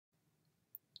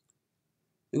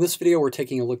In this video, we're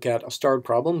taking a look at a starred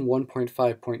problem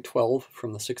 1.5.12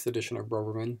 from the 6th edition of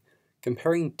Broverman,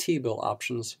 comparing T-bill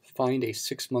options, find a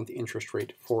 6-month interest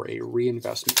rate for a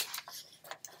reinvestment.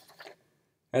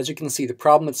 As you can see, the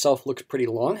problem itself looks pretty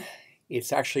long.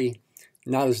 It's actually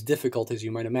not as difficult as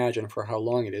you might imagine for how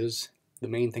long it is. The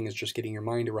main thing is just getting your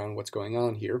mind around what's going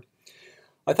on here.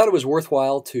 I thought it was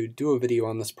worthwhile to do a video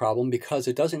on this problem because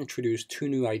it does introduce two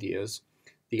new ideas.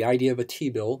 The idea of a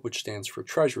T-bill, which stands for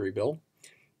Treasury bill,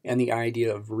 and the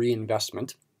idea of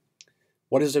reinvestment.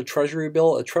 What is a treasury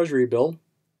bill? A treasury bill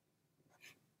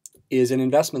is an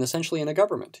investment essentially in a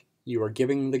government. You are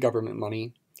giving the government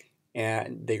money,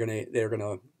 and they're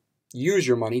gonna use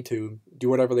your money to do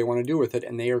whatever they want to do with it,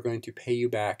 and they are going to pay you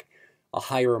back a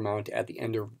higher amount at the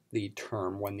end of the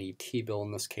term when the T-bill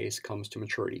in this case comes to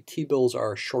maturity. T-bills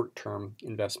are short-term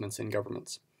investments in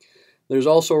governments. There's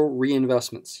also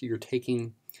reinvestments. You're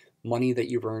taking money that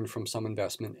you've earned from some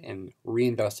investment and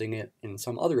reinvesting it in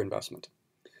some other investment.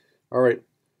 All right,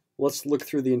 let's look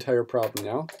through the entire problem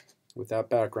now with that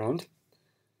background.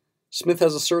 Smith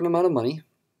has a certain amount of money,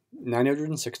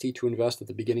 $960, to invest at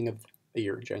the beginning of the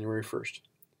year, January 1st.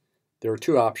 There are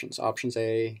two options, options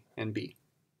A and B.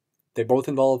 They both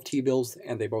involve T-bills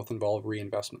and they both involve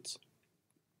reinvestments.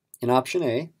 In option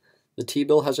A, the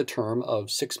T-bill has a term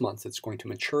of 6 months. It's going to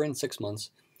mature in 6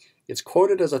 months. It's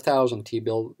quoted as 1,000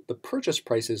 T-bill. The purchase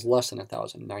price is less than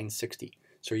 1,000, $960.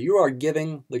 So you are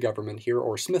giving the government here,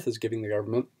 or Smith is giving the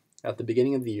government at the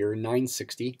beginning of the year,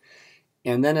 $960.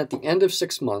 And then at the end of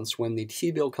 6 months, when the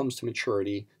T-bill comes to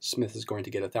maturity, Smith is going to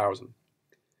get 1,000.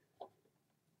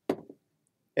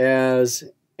 As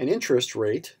an interest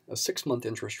rate, a 6-month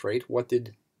interest rate, what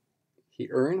did he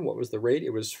earn? What was the rate?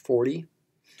 It was 40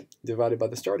 divided by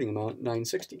the starting amount,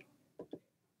 960.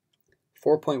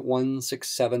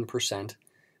 4.167%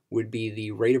 would be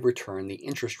the rate of return, the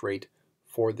interest rate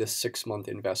for this 6-month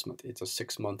investment. It's a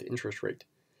 6-month interest rate.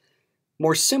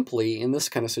 More simply, in this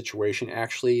kind of situation,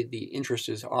 actually the interest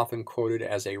is often quoted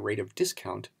as a rate of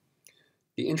discount.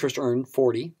 The interest earned,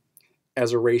 40,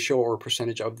 as a ratio or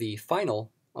percentage of the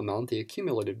final amount, the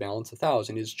accumulated balance,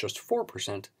 1,000, is just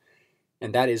 4%.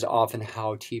 And that is often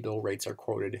how T-bill rates are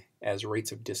quoted, as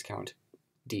rates of discount,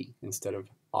 D, instead of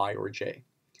I or J.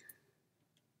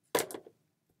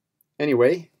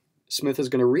 Anyway, Smith is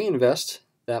going to reinvest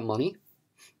that money,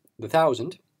 the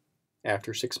 1,000,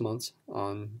 after 6 months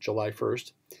on July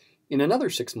 1st, in another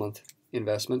 6-month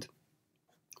investment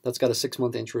that's got a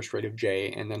 6-month interest rate of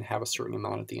J and then have a certain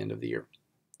amount at the end of the year.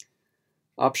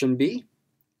 Option B,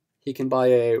 he can buy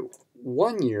a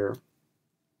 1-year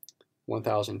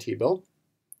 1,000 T-bill.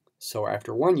 So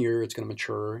after 1 year, it's going to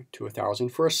mature to 1,000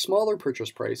 for a smaller purchase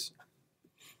price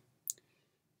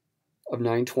of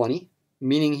 $920.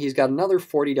 Meaning he's got another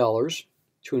 $40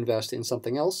 to invest in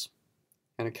something else,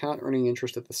 an account earning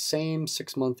interest at the same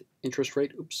 6-month interest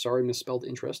rate. Oops, sorry, misspelled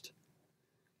interest.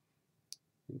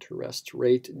 Interest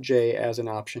rate J as in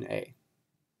option A.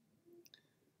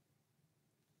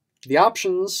 The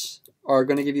options are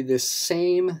going to give you this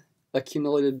same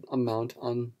accumulated amount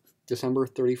on December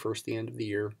 31st, the end of the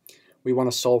year. We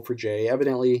want to solve for J.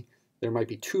 Evidently, there might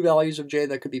be two values of J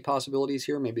that could be possibilities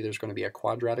here. Maybe there's going to be a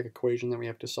quadratic equation that we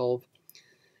have to solve.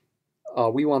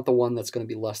 We want the one that's going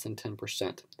to be less than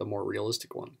 10%, the more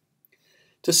realistic one.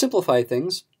 To simplify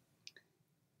things,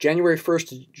 January 1st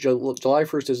to July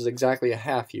 1st is exactly a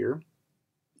half year.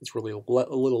 It's really a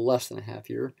little less than a half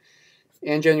year.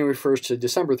 And January 1st to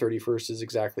December 31st is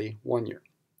exactly 1 year.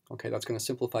 Okay, that's going to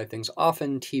simplify things.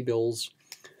 Often T-bills,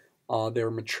 their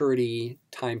maturity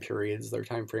time periods, their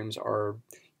time frames are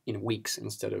in weeks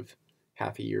instead of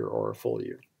half a year or a full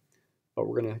year. But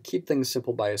we're going to keep things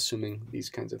simple by assuming these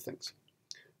kinds of things.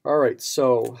 All right,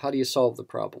 so how do you solve the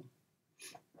problem?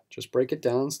 Just break it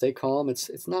down, stay calm.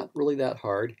 It's not really that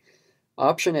hard.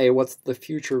 Option A, what's the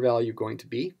future value going to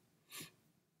be?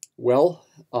 Well,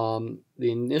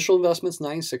 the initial investment's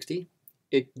 $960.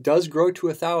 It does grow to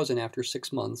 1,000 after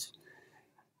 6 months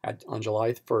on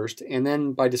July 1st, and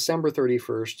then by December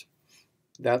 31st,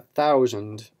 that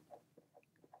 1,000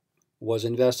 was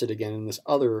invested again in this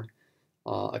other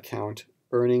account,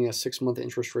 earning a 6-month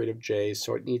interest rate of J,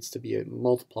 so it needs to be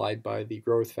multiplied by the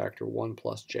growth factor 1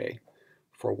 plus J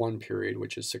for one period,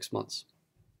 which is 6 months.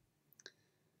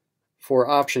 For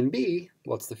option B,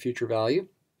 what's the future value?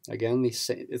 Again, it's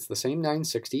the same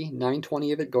 960,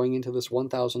 920 of it going into this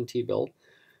 1,000 T-bill,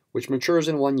 which matures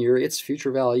in 1 year. Its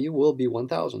future value will be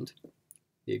 1,000,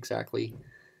 exactly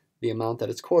the amount that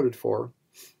it's quoted for.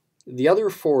 The other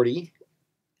 40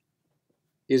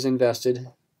 is invested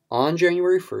on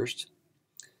January 1st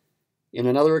in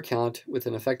another account with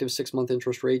an effective 6-month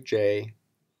interest rate J,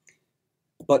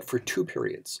 but for 2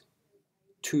 periods.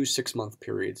 2 6-month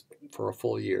periods for a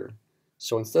full year.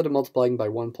 So instead of multiplying by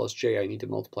 1 plus j, I need to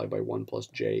multiply by 1 plus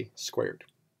j squared.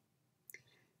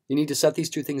 You need to set these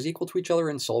two things equal to each other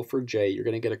and solve for j. You're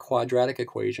going to get a quadratic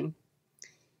equation.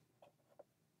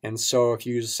 And so if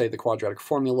you use, say, the quadratic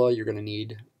formula, you're going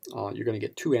to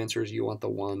get two answers. You want the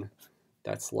one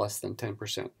that's less than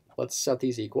 10%. Let's set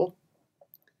these equal.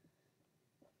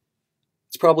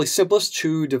 It's probably simplest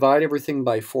to divide everything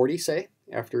by 40, say,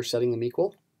 after setting them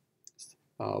equal.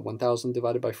 1,000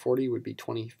 divided by 40 would be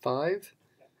 25.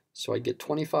 So I get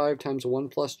 25 times 1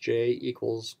 plus j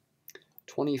equals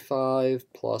 25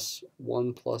 plus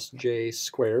 1 plus j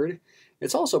squared.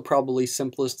 It's also probably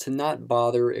simplest to not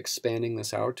bother expanding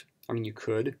this out. I mean, you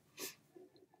could.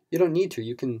 You don't need to.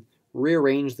 You can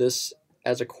rearrange this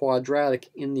as a quadratic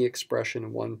in the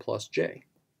expression 1 plus j.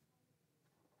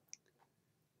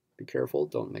 Be careful,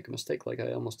 don't make a mistake like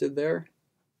I almost did there.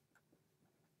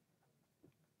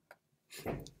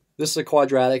 This is a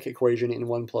quadratic equation in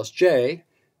 1 plus j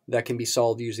that can be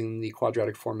solved using the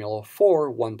quadratic formula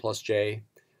for 1 plus j.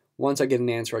 Once I get an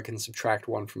answer, I can subtract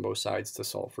 1 from both sides to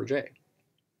solve for j.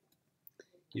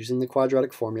 Using the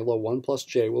quadratic formula, 1 plus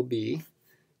j will be,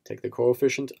 take the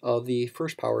coefficient of the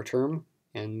first power term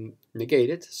and negate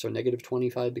it, so negative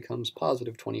 25 becomes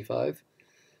positive 25,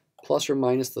 plus or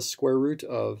minus the square root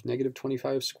of negative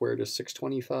 25 squared is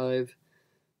 625,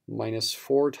 minus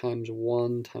 4 times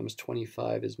 1 times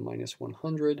 25 is minus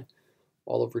 100,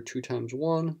 all over 2 times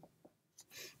 1.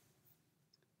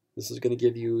 This is going to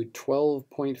give you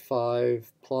 12.5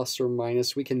 plus or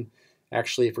minus. We can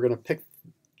actually, if we're going to pick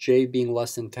j being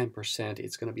less than 10%,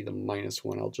 it's going to be the minus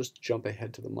 1. I'll just jump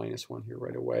ahead to the minus 1 here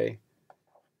right away.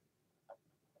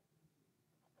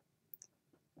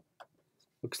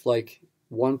 Looks like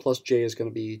 1 plus j is going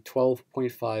to be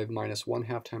 12.5 minus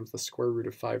 1/2 times the square root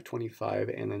of 525,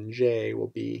 and then j will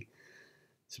be,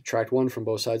 subtract 1 from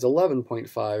both sides,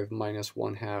 11.5 minus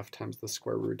 1/2 times the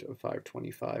square root of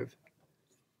 525.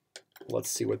 Let's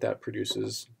see what that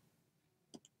produces.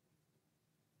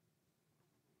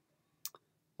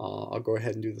 I'll go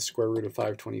ahead and do the square root of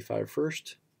 525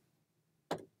 first.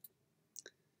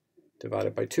 Divide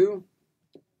it by 2.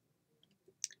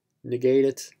 Negate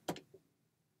it.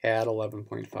 Add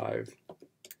 11.5.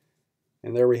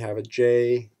 And there we have it.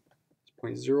 J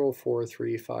is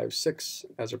 0.04356.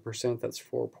 As a percent, that's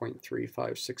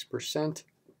 4.356%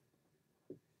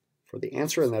 for the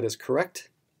answer, and that is correct.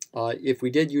 If we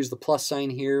did use the plus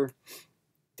sign here,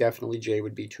 definitely j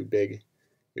would be too big.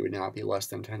 It would now be less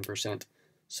than 10%.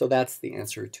 So that's the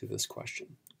answer to this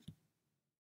question.